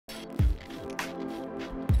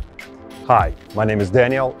Hi, my name is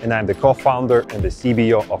Daniel and I'm the co-founder and the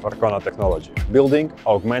CBO of Arcona Technology, building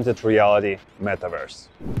Augmented Reality Metaverse.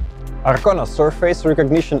 Arcona surface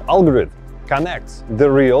recognition algorithm connects the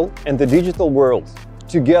real and the digital worlds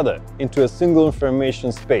together into a single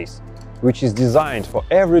information space, which is designed for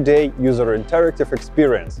everyday user interactive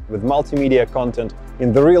experience with multimedia content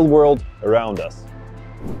in the real world around us.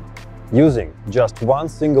 Using just one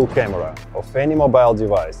single camera of any mobile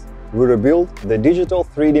device, we rebuild the digital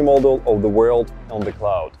 3D model of the world on the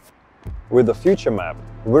cloud. With the future map,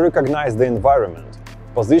 we recognize the environment,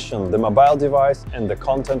 position the mobile device and the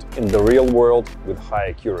content in the real world with high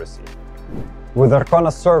accuracy. With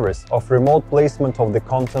Arcona's service of remote placement of the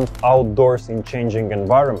content outdoors in changing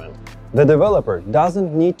environment, the developer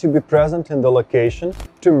doesn't need to be present in the location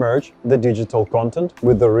to merge the digital content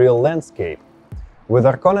with the real landscape. With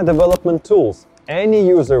Arcona development tools, any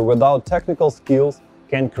user without technical skills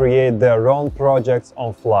can create their own projects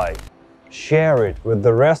on fly, share it with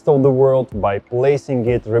the rest of the world by placing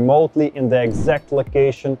it remotely in the exact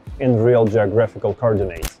location in real geographical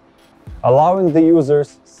coordinates, allowing the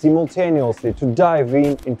users simultaneously to dive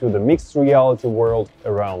into the mixed reality world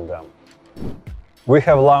around them. We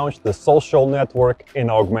have launched the social network in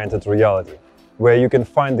augmented reality, where you can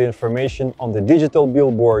find the information on the digital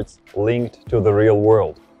billboards linked to the real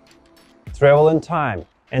world. Travel in time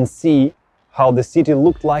and see how the city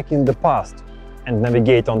looked like in the past, and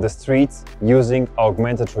navigate on the streets using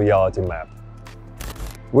augmented reality map.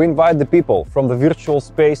 We invite the people from the virtual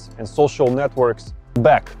space and social networks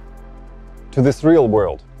back to this real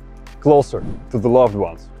world, closer to the loved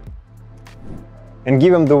ones, and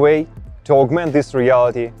give them the way to augment this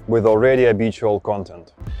reality with already habitual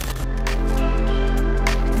content.